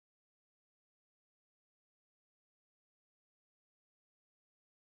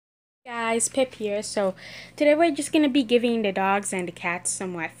Guys, Pip here. So today we're just gonna be giving the dogs and the cats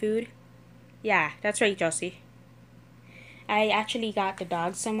some wet food. Yeah, that's right, Josie. I actually got the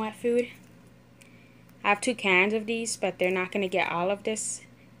dogs some wet food. I have 2 cans of these, but they're not gonna get all of this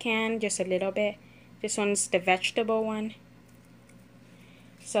can, just a little bit. This one's the vegetable one.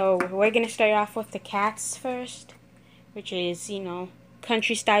 So we're gonna start off with the cats first, which is,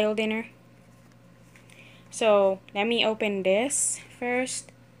 country style dinner. So let me open this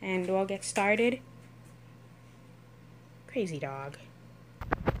first and we'll get started. Crazy dog.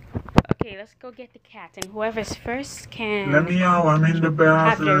 Okay, let's go get the cat, and whoever's first can Let me out, I'm in the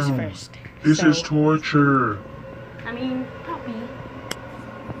have theirs bathroom. first. This is torture. Puppy.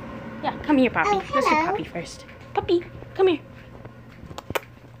 Yeah, come here, Puppy. Let's do Puppy first. Puppy, come here.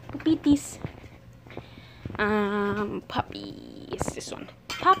 Pupitis. Puppy is this one.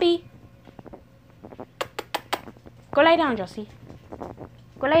 Puppy. Go lie down, Josie.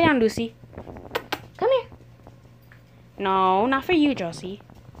 Go lie down, Lucy. Come here. No, not for you, Josie.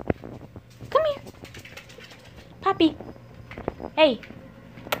 Come here. Puppy. Hey.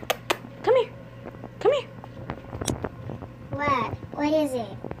 Come here. Come here. What? What is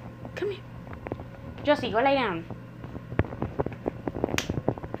it? Come here. Josie, go lie down.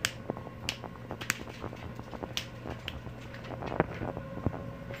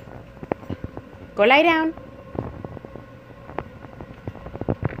 Go lie down.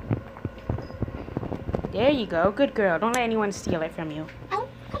 There you go. Good girl. Don't let anyone steal it from you.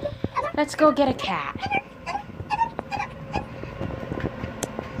 Let's go get a cat.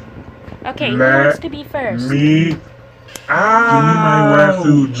 Okay, who wants to be first? Me. Give me my wet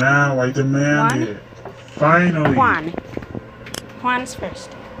food now. I demand it. Finally. Juan. Juan's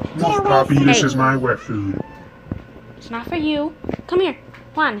first. No, Poppy, this is my wet food. It's not for you. Come here.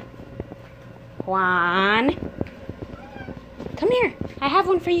 Juan. Juan. Come here. I have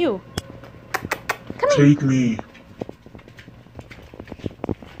one for you. Come here. Take me.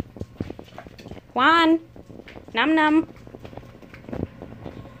 Juan. Num num.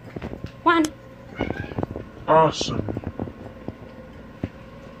 Juan. Awesome.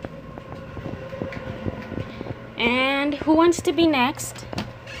 And who wants to be next?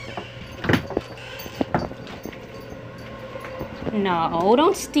 No,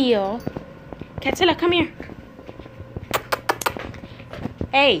 don't steal. Katsila, come here.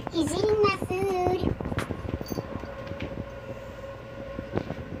 Hey. He's eating my food.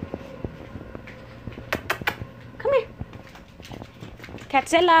 Come here.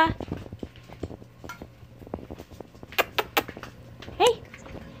 Katsila. Hey.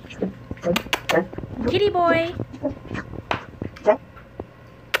 Kitty boy.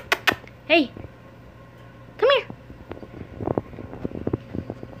 Hey. Come here.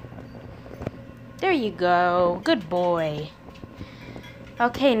 There you go. Good boy.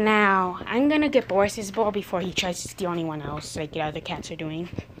 Okay, now I'm gonna get Boris's ball before he tries to steal anyone else like the other cats are doing.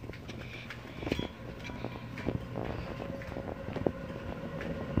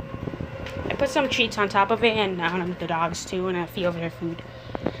 I put some treats on top of it and on the dogs too, and a few of their food.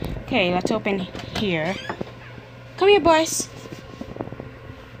 Okay, let's open here. Come here, Boris.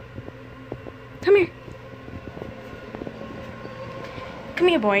 Come here. Come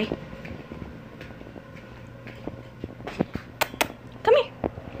here, boy. Come here.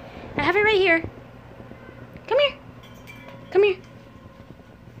 I have it right here. Come here. Come here.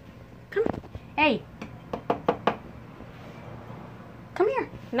 Come. Hey. Come here.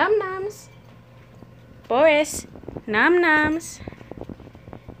 Num nums. Boris. Num nums.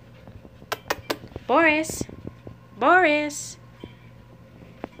 Boris. Boris.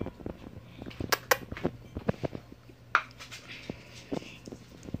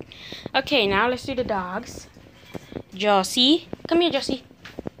 Okay, now let's do the dogs. Josie. Come here, Josie.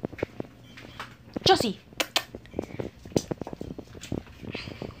 Josie.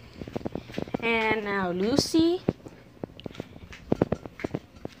 And now Lucy.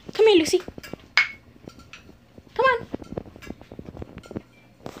 Come here, Lucy. Come on.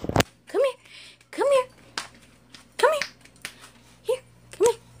 Come here. Come here. Come here. Here. Come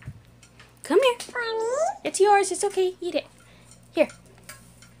here. Come here. It's yours. It's okay. Eat it. Here.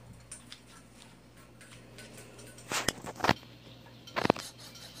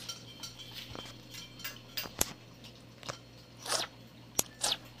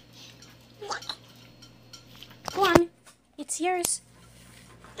 Go on. It's yours.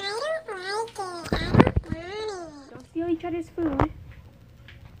 I don't like it. I don't want it. Don't steal each other's food.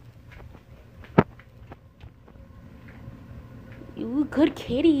 You good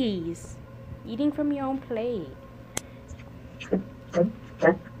kitties. Eating from your own plate.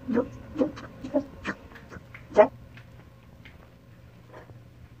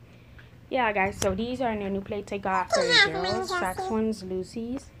 Yeah, guys, so these are the new plates I got for Can the you have girls. one, That Jesse? one's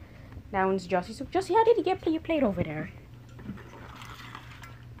Lucy's. That one's Jossie. So, Jossie, how did you get your plate over there?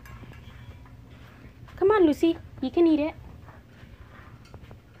 Come on, Lucy. You can eat it.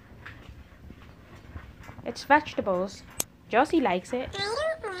 It's vegetables. Jossie likes it. I don't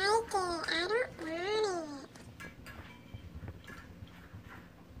like it. I don't want it.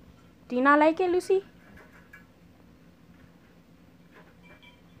 Do you not like it, Lucy?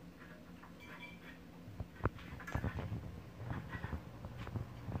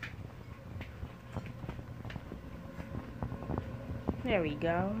 There we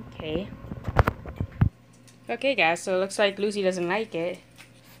go. Okay. Okay, guys, so it looks like Lucy doesn't like it.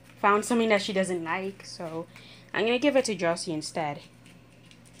 Found something that she doesn't like, so I'm going to give it to Jossie instead.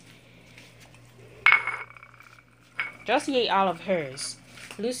 Jossie ate all of hers.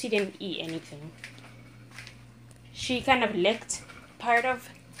 Lucy didn't eat anything. She kind of licked part of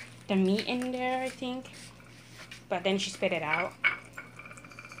the meat in there, I think. But then she spit it out.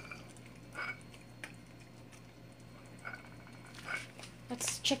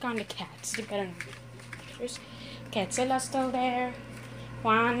 Let's check on the cats. They better not. There's Catzilla's still there.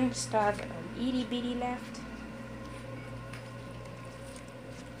 Juan still has an itty bitty left.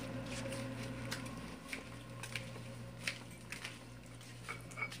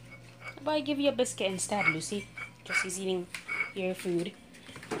 How about I give you a biscuit instead, Lucy? Jossie's eating your food.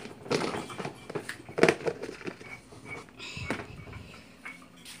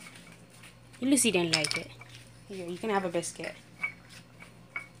 Lucy didn't like it. Here, you can have a biscuit.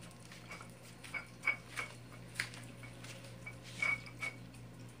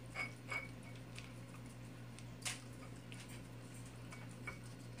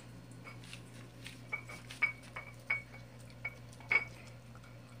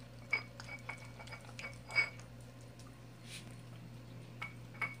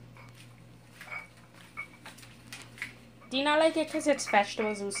 Do you not like it because it's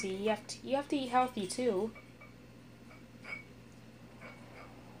vegetables, Lucy? You have to eat healthy too.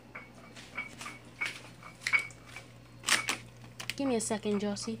 Give me a second,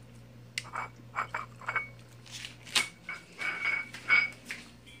 Josie.